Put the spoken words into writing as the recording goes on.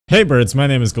Hey birds, my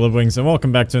name is GlibWings and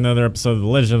welcome back to another episode of the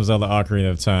Legend of Zelda Ocarina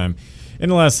of Time. In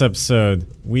the last episode,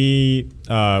 we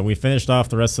finished off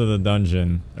the rest of the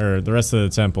dungeon, or the rest of the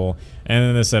temple, and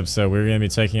in this episode we're going to be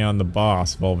taking on the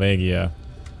boss, Volvagia,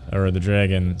 or the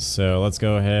dragon, so let's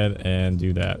go ahead and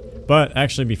do that. But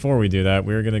actually before we do that,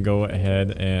 we're going to go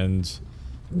ahead and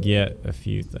get a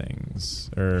few things,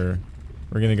 or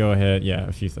we're going to go ahead, yeah,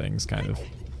 a few things, kind of.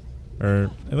 Or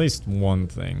at least one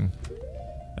thing.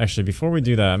 Actually, before we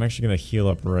do that, I'm actually gonna heal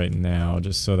up right now,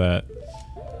 just so that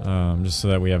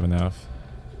we have enough.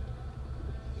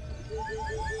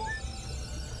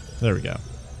 There we go.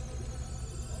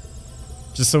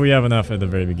 Just so we have enough at the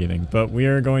very beginning. But we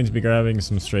are going to be grabbing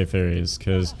some stray fairies,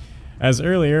 because as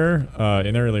earlier,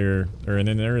 in an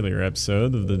earlier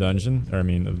episode of the dungeon, or I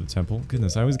mean of the temple.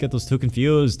 Goodness, I always get those two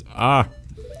confused. Ah.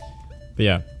 But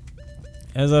yeah,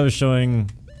 as I was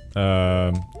showing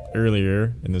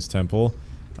earlier in this temple.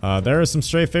 There are some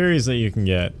stray fairies that you can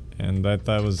get, and I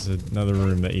thought was another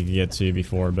room that you could get to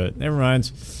before, but never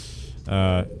mind.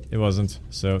 It wasn't.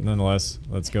 So nonetheless,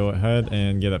 let's go ahead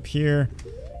and get up here,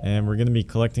 and we're gonna be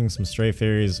collecting some stray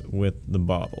fairies with the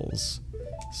bottles.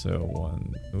 So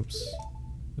one, oops,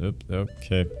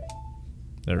 okay,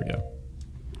 there we go.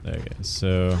 There we go.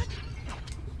 So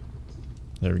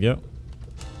there we go.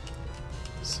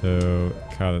 So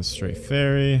caught a stray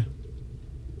fairy,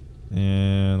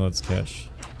 and let's catch.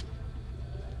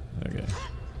 Okay.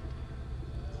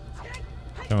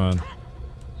 Come on.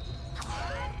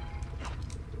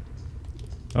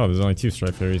 Oh, there's only 2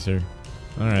 stray fairies here.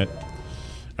 Alright.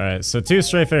 Alright, so 2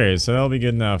 stray fairies. So that'll be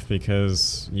good enough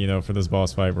because, you know, for this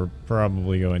boss fight, we're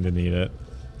probably going to need it.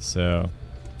 So,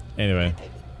 anyway.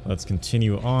 Let's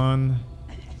continue on.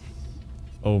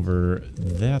 Over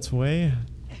that way.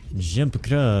 Jump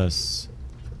across.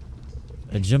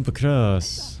 A jump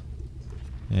across.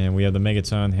 And we have the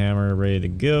Megaton hammer ready to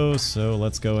go, so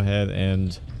let's go ahead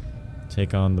and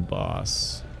take on the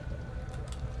boss.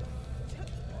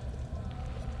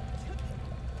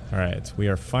 Alright, we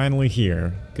are finally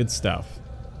here. Good stuff.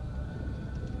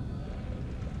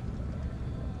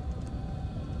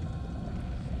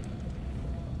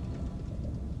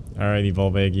 Alrighty,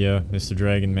 Volvagia, Mr.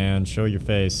 Dragon Man, show your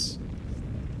face.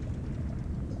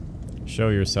 Show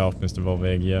yourself, Mr.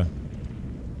 Volvagia.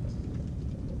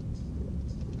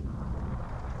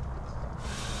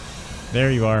 There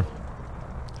you are.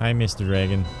 Hi, Mr.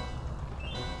 Dragon.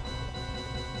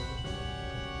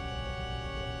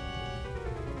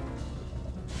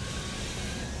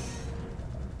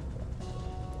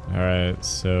 Alright,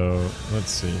 so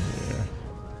let's see here.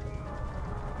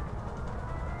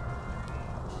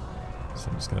 So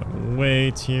I'm just gonna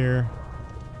wait here.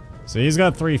 So he's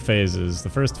got 3 phases. The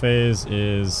first phase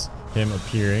is him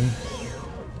appearing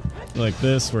like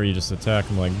this, where you just attack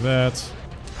him like that.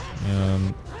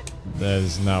 That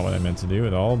is not what I meant to do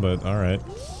at all, but alright.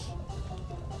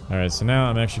 Alright, so now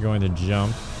I'm actually going to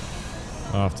jump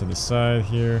off to the side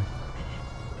here.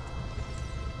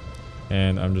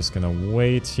 And I'm just gonna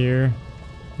wait here,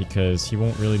 because he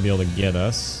won't really be able to get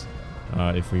us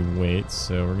if we wait.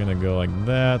 So we're gonna go like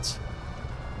that.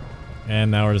 And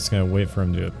now we're just gonna wait for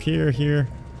him to appear here.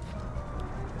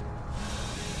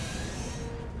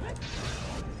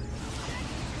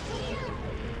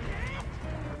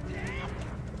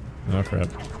 Oh crap.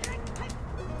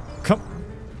 Come!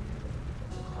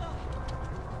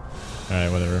 Alright,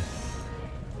 whatever.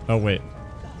 Oh wait.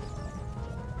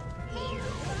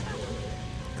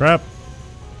 Crap!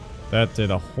 That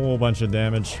did a whole bunch of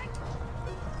damage.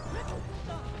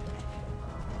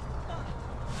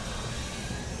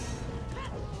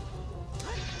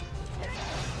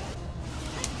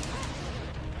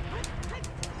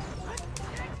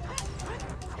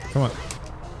 Come on.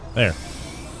 There.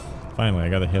 Finally, I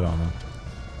got a hit on him.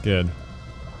 Good.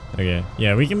 Okay.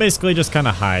 Yeah, we can basically just kind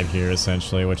of hide here,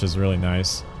 essentially, which is really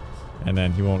nice. And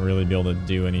then he won't really be able to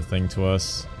do anything to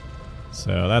us.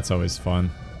 So that's always fun.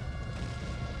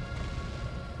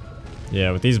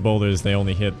 Yeah, with these boulders, they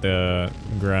only hit the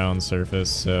ground surface,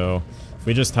 so if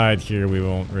we just hide here, we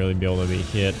won't really be able to be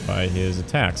hit by his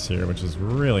attacks here, which is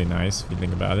really nice if you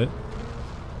think about it.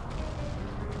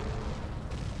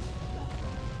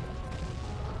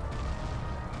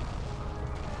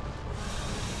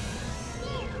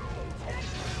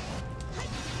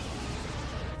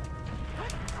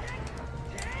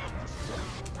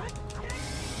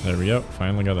 There we go.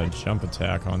 Finally got a jump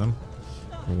attack on him.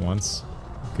 For once.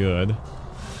 Good.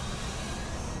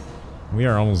 We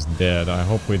are almost dead. I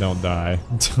hope we don't die.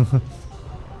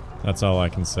 That's all I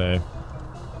can say.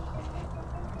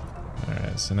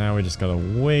 Alright, so now we just gotta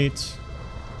wait.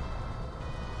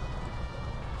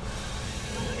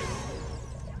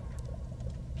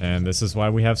 And this is why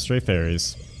we have stray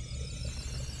fairies.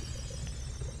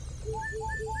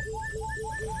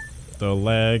 The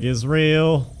leg is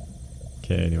real.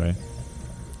 Okay, anyway.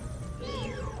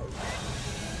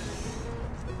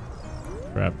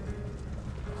 Crap.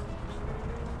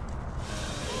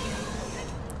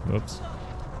 Whoops.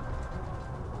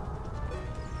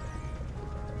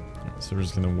 So we're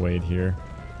just gonna wait here.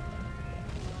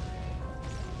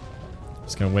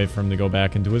 Just gonna wait for him to go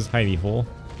back into his hidey hole.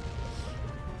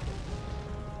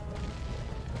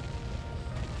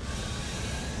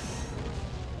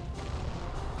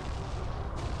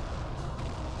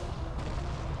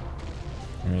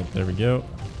 Alright, there we go.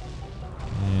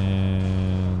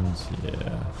 And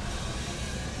yeah.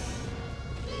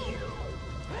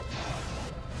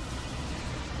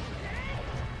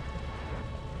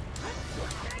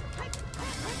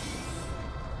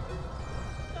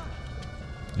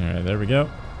 Alright, there we go.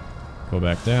 Go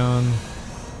back down.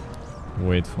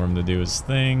 Wait for him to do his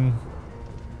thing.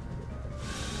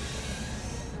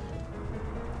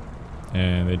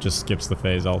 And it just skips the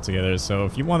phase altogether. So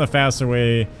if you want a faster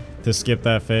way to skip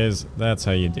that phase, that's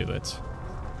how you do it.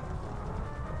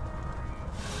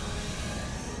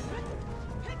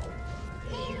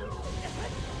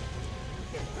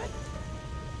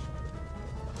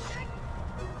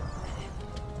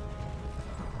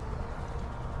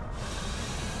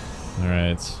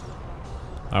 Alright.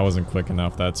 I wasn't quick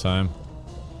enough that time.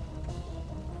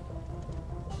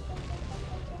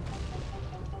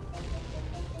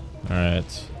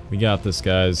 Alright. We got this,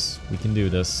 guys. We can do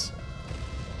this.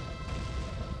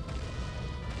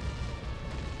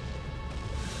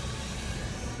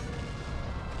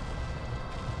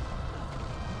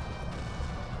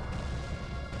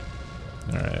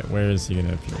 Alright, where is he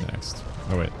gonna appear next?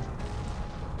 Oh, wait.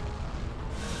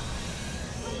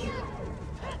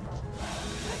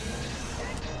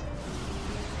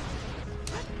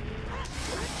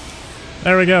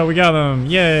 There we go, we got him!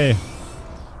 Yay!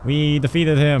 We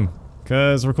defeated him,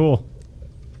 cause we're cool.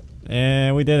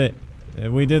 And we did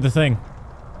it. We did the thing.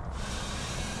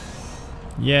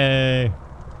 Yay!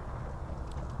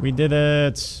 We did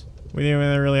it! We didn't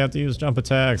even really have to use jump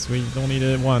attacks. We only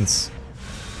did it once.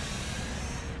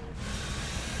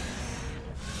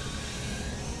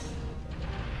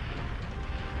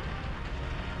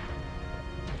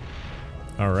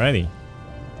 Alrighty.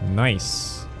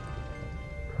 Nice.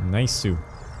 Nice-oo.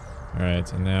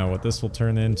 Alright, and now what this will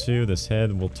turn into, this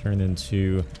head will turn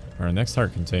into our next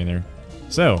heart container.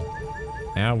 So,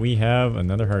 now we have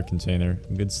another heart container.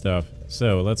 Good stuff.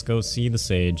 So, let's go see the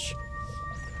sage.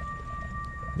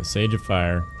 The Sage of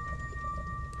Fire.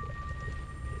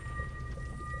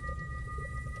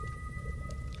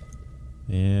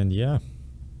 And yeah,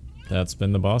 that's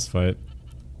been the boss fight.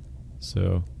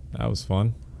 So, that was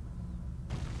fun.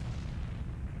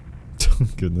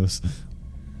 Goodness.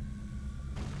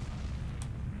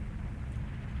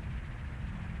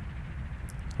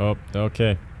 Oh,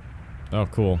 okay. Oh,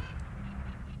 cool.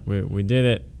 We did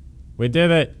it. We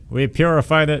did it. We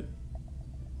purified it.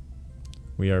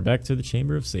 We are back to the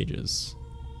Chamber of Sages.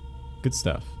 Good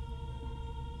stuff.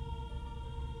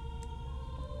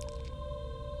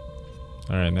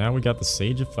 Alright, now we got the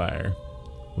Sage of Fire,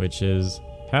 which is,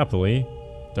 happily,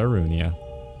 Darunia.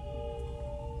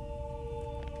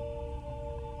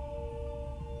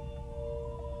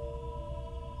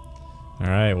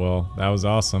 Alright, well, that was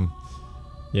awesome.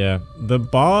 Yeah, the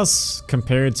boss,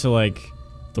 compared to, like,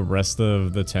 the rest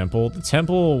of the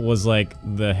temple was, like,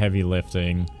 the heavy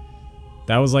lifting.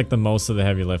 That was, like, the most of the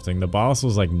heavy lifting. The boss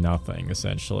was, like, nothing,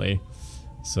 essentially.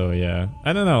 So, yeah.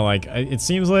 I don't know, like, it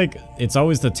seems like it's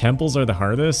always the temples are the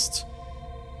hardest,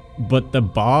 but the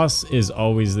boss is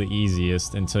always the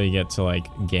easiest until you get to, like,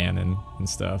 Ganon and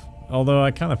stuff. Although,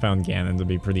 I kind of found Ganon to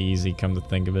be pretty easy, come to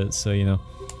think of it, so, you know.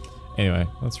 Anyway,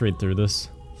 let's read through this.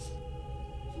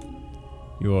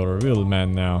 You are a real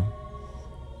man now.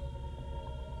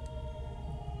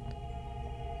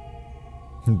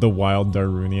 The wild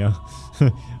Darunia.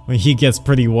 Well, he gets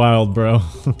pretty wild, bro.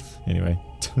 Anyway.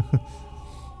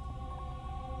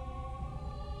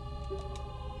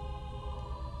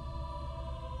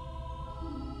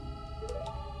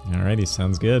 Alrighty,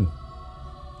 sounds good.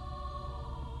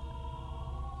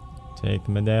 Take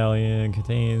the medallion,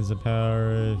 contains the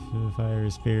power of fire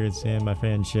spirits and my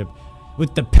friendship.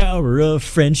 With the power of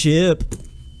friendship.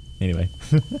 Anyway.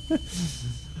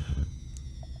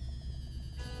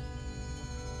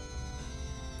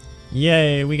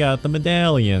 Yay, we got the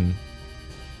medallion.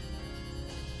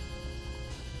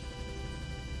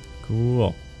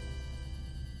 Cool.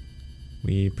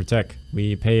 We protect.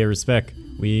 We pay respect.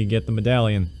 We get the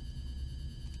medallion.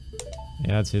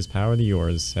 Yeah, it's his power to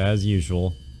yours, as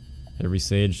usual. Every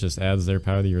sage just adds their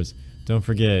power to yours. Don't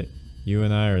forget, you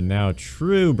and I are now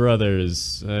true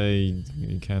brothers. I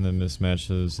kind of mismatched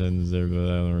those sentences there, but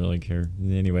I don't really care.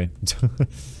 Anyway.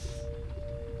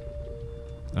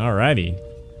 Alrighty.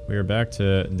 We are back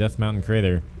to Death Mountain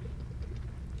Crater.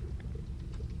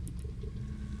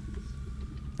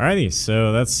 Alrighty,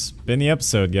 so that's been the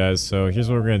episode, guys. So here's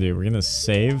what we're gonna do. We're gonna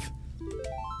save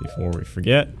before we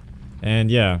forget.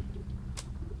 And yeah.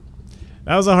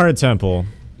 That was a hard temple.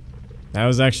 That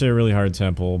was actually a really hard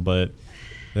temple, but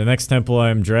the next temple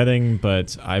I'm dreading,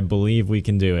 but I believe we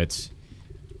can do it.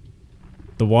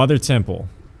 The Water Temple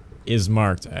is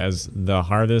marked as the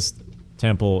hardest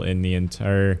temple in the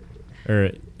entire,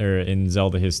 or in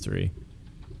Zelda history.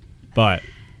 But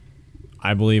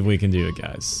I believe we can do it,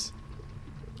 guys.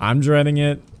 I'm dreading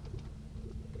it,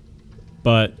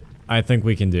 but I think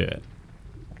we can do it.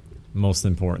 Most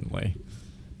importantly.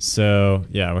 So,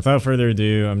 yeah, without further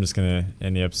ado, I'm just going to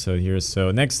end the episode here. So,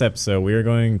 next episode, we are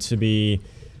going to be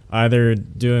either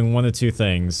doing one of two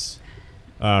things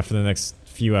for the next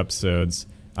few episodes.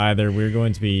 Either we're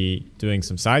going to be doing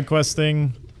some side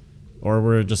questing, or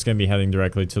we're just going to be heading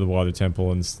directly to the Water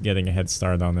Temple and getting a head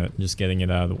start on it, just getting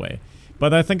it out of the way.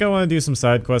 But I think I want to do some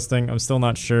side questing. I'm still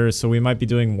not sure, so we might be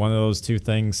doing one of those two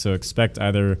things. So expect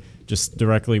either just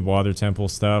directly Water Temple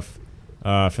stuff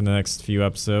for the next few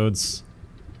episodes,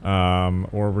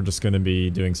 or we're just going to be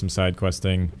doing some side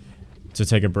questing to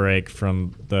take a break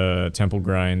from the temple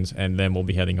grind, and then we'll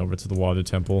be heading over to the Water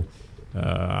Temple.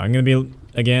 I'm going to be,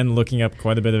 again, looking up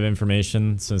quite a bit of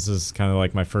information, since this is kind of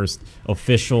like my first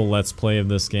official Let's Play of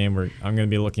this game, where I'm going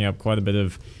to be looking up quite a bit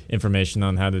of information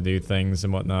on how to do things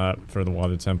and whatnot for the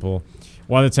Water Temple.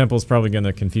 Water Temple is probably going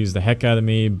to confuse the heck out of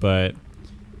me, but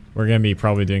we're going to be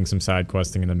probably doing some side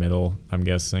questing in the middle, I'm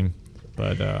guessing.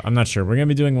 But I'm not sure. We're going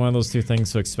to be doing one of those two things,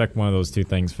 so expect one of those two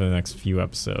things for the next few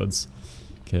episodes.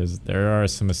 Because there are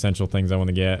some essential things I want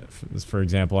to get. For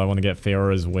example, I want to get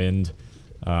Feora's Wind.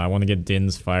 I want to get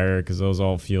Din's Fire, because those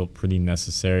all feel pretty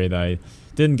necessary that I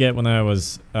didn't get when I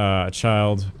was a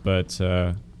child. But,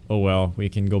 oh well, we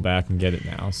can go back and get it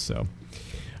now. So,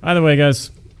 either way,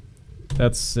 guys,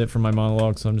 that's it for my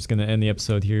monologue. So I'm just going to end the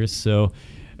episode here. So,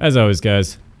 as always,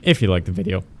 guys, if you liked the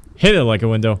video, hit it like a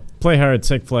window. Play hard,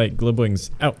 take flight,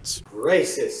 GlibWings out.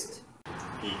 Racist.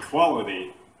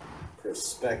 Equality.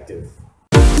 Perspective.